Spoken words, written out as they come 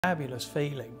Fabulous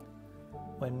feeling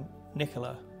when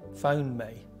Nicola phoned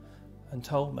me and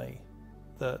told me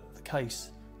that the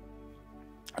case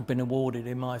had been awarded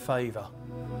in my favour.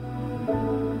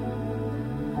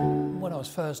 When I was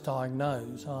first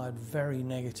diagnosed, I had very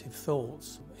negative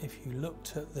thoughts. If you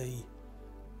looked at the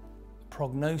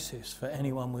prognosis for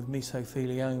anyone with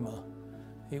mesothelioma,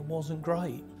 it wasn't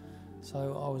great.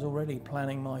 So I was already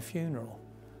planning my funeral.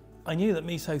 I knew that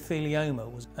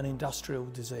mesothelioma was an industrial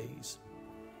disease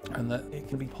and that it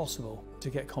can be possible to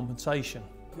get compensation.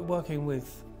 Working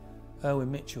with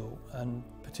Irwin Mitchell and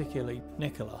particularly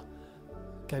Nicola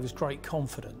gave us great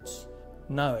confidence,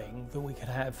 knowing that we could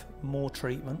have more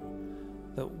treatment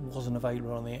that wasn't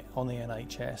available on the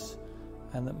NHS,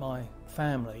 and that my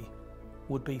family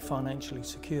would be financially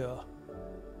secure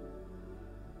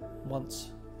once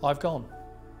I've gone.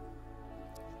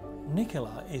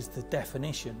 Nicola is the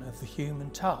definition of the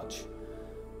human touch.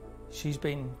 She's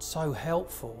been so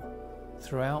helpful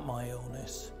throughout my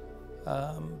illness,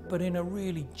 but in a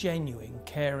really genuine,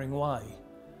 caring way.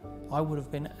 I would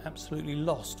have been absolutely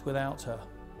lost without her.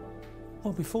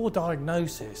 Well, before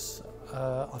diagnosis,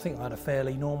 I think I had a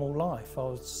fairly normal life. I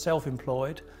was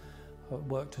self-employed, I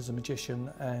worked as a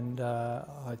magician, and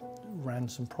I ran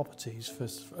some properties for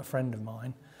a friend of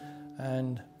mine,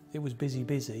 and it was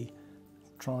busy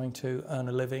trying to earn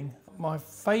a living. My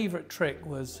favourite trick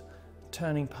was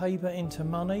turning paper into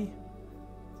money.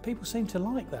 People seem to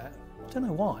like that. I don't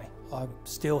know why. I'm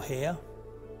still here,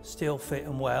 still fit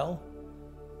and well,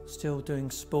 still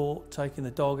doing sport, taking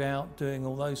the dog out, doing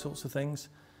all those sorts of things.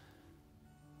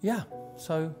 Yeah,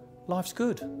 so life's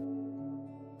good.